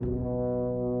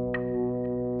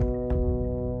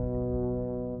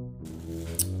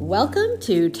Welcome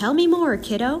to Tell Me More,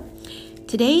 kiddo.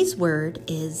 Today's word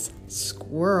is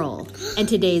squirrel, and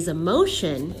today's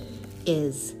emotion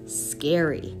is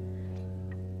scary.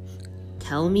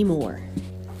 Tell me more.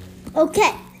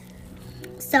 Okay.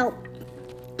 So,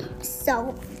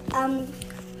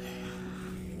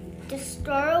 the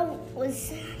squirrel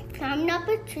was climbing up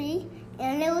a tree,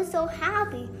 and it was so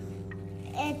happy.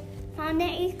 It found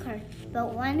an acorn,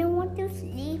 but when it went to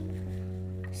sleep,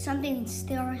 something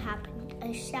scary happened.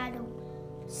 A shadow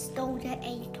stole the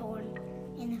acorn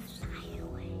and it flew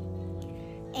away.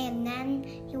 And then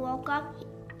he woke up.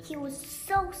 He was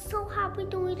so happy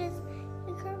to eat his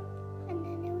acorn, and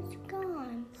then it was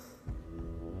gone.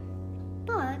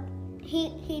 But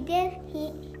he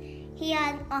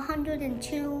had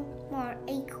 102 more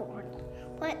acorns.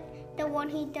 But the one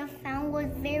he just found was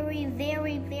very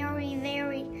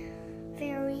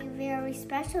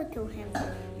special to him.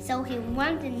 So he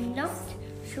went and looked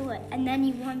through it, and then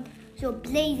he went through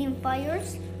blazing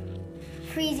fires,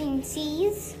 freezing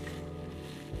seas,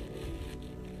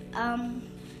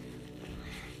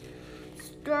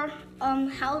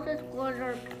 houses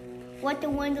what the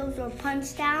windows were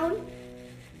punched down,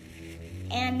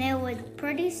 and it was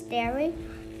pretty scary.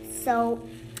 So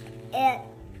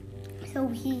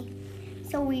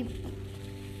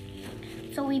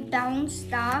we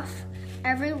bounced off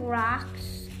every rock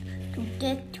to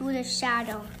get to the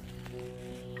shadow.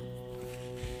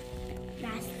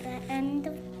 That's the end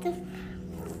of the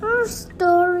first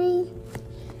story.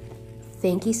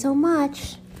 Thank you so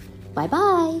much.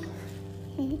 Bye-bye.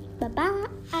 Bye-bye.